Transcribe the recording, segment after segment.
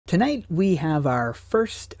Tonight we have our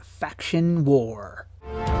first faction war.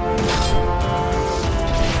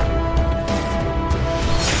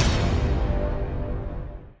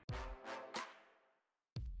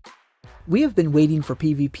 We have been waiting for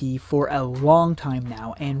PvP for a long time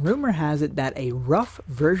now, and rumor has it that a rough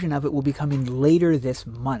version of it will be coming later this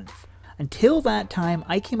month. Until that time,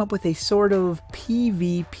 I came up with a sort of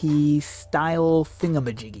PvP style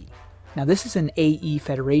thingamajiggy. Now this is an AE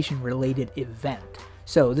Federation related event,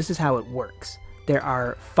 so this is how it works. There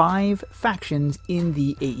are 5 factions in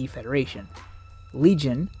the AE Federation: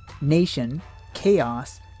 Legion, Nation,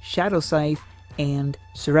 Chaos, Shadow Scythe, and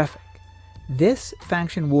Seraphic. This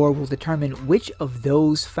faction war will determine which of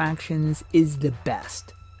those factions is the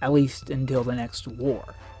best, at least until the next war.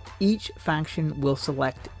 Each faction will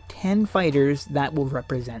select 10 fighters that will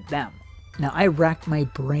represent them. Now I racked my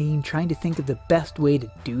brain trying to think of the best way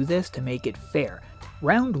to do this to make it fair.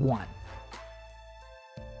 Round 1.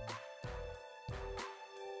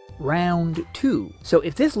 Round 2. So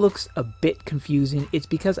if this looks a bit confusing, it's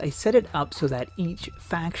because I set it up so that each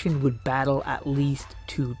faction would battle at least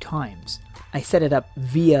 2 times. I set it up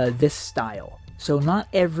via this style. So not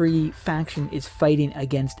every faction is fighting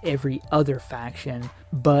against every other faction,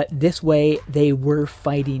 but this way they were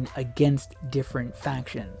fighting against different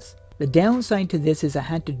factions. The downside to this is I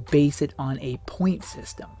had to base it on a point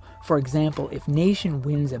system. For example, if Nation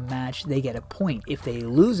wins a match, they get a point. If they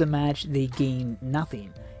lose a match, they gain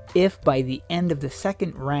nothing. If by the end of the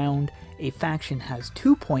second round a faction has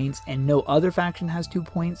 2 points and no other faction has 2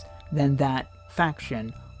 points, then that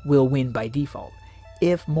faction will win by default.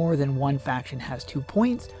 If more than one faction has 2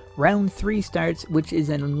 points, round 3 starts, which is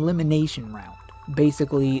an elimination round.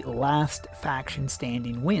 Basically, last faction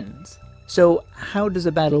standing wins. So how does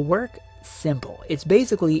a battle work? Simple. It's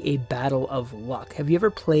basically a battle of luck. Have you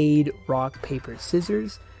ever played rock, paper,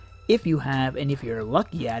 scissors? If you have, and if you're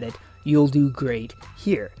lucky at it, you'll do great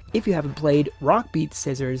here. If you haven't played, rock beats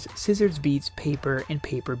scissors, scissors beats paper, and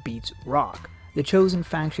paper beats rock. The chosen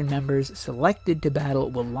faction members selected to battle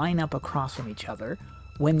will line up across from each other.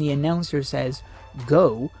 When the announcer says,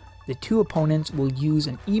 "Go," the 2 opponents will use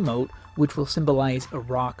an emote which will symbolize a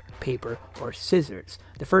rock, paper, or scissors.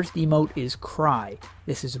 The first emote is Cry.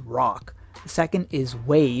 This is rock. The second is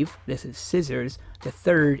Wave. This is scissors. The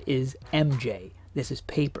third is MJ. This is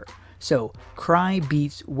paper. So Cry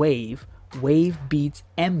beats Wave. Wave beats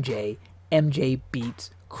MJ. MJ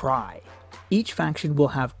beats Cry. Each faction will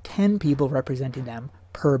have 10 people representing them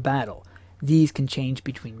per battle. These can change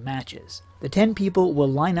between matches. The 10 people will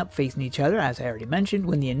line up facing each other, as I already mentioned.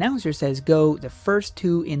 When the announcer says go, the first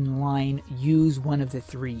 2 in line use one of the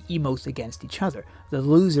 3 emotes against each other. The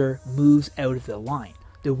loser moves out of the line.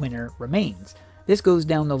 The winner remains. This goes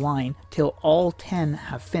down the line till all 10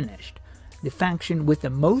 have finished. The faction with the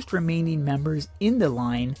most remaining members in the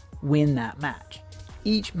line win that match.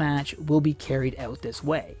 Each match will be carried out this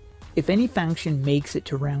way. If any faction makes it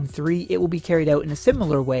to round 3, it will be carried out in a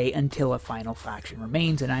similar way until a final faction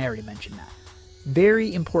remains, and I already mentioned that.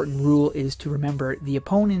 Very important rule is to remember the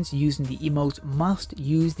opponents using the emotes must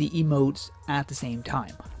use the emotes at the same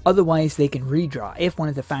time. Otherwise they can redraw. If one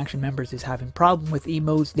of the faction members is having problem with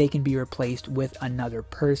emotes, they can be replaced with another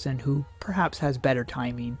person who perhaps has better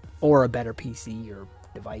timing or a better PC or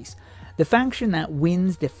device. The faction that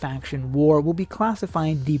wins the faction war will be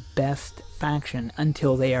classified the best faction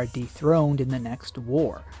until they are dethroned in the next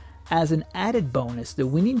war. As an added bonus, the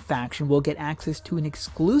winning faction will get access to an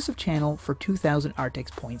exclusive channel for 2,000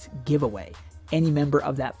 Artix points giveaway. Any member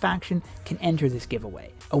of that faction can enter this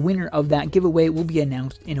giveaway. A winner of that giveaway will be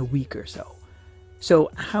announced in a week or so.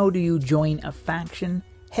 So how do you join a faction?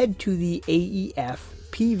 Head to the AEF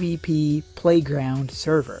PVP Playground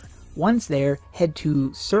server. Once there, head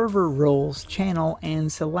to Server Roles channel and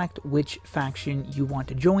select which faction you want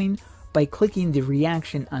to join by clicking the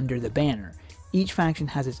reaction under the banner. Each faction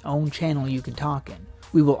has its own channel you can talk in.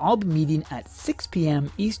 We will all be meeting at 6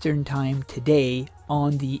 PM Eastern Time today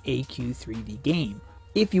on the AQ3D game.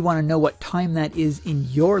 If you want to know what time that is in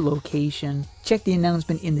your location, check the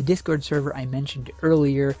announcement in the Discord server I mentioned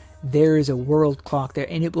earlier. There is a world clock there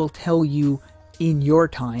and it will tell you in your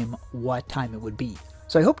time what time it would be.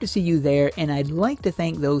 So I hope to see you there, and I'd like to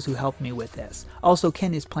thank those who helped me with this. Also,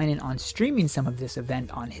 Ken is planning on streaming some of this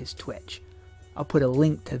event on his Twitch. I'll put a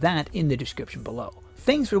link to that in the description below.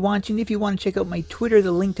 Thanks for watching. If you want to check out my Twitter,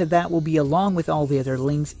 the link to that will be along with all the other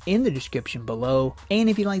links in the description below. And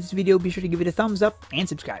if you like this video, be sure to give it a thumbs up and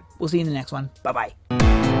subscribe. We'll see you in the next one.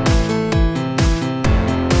 Bye-bye.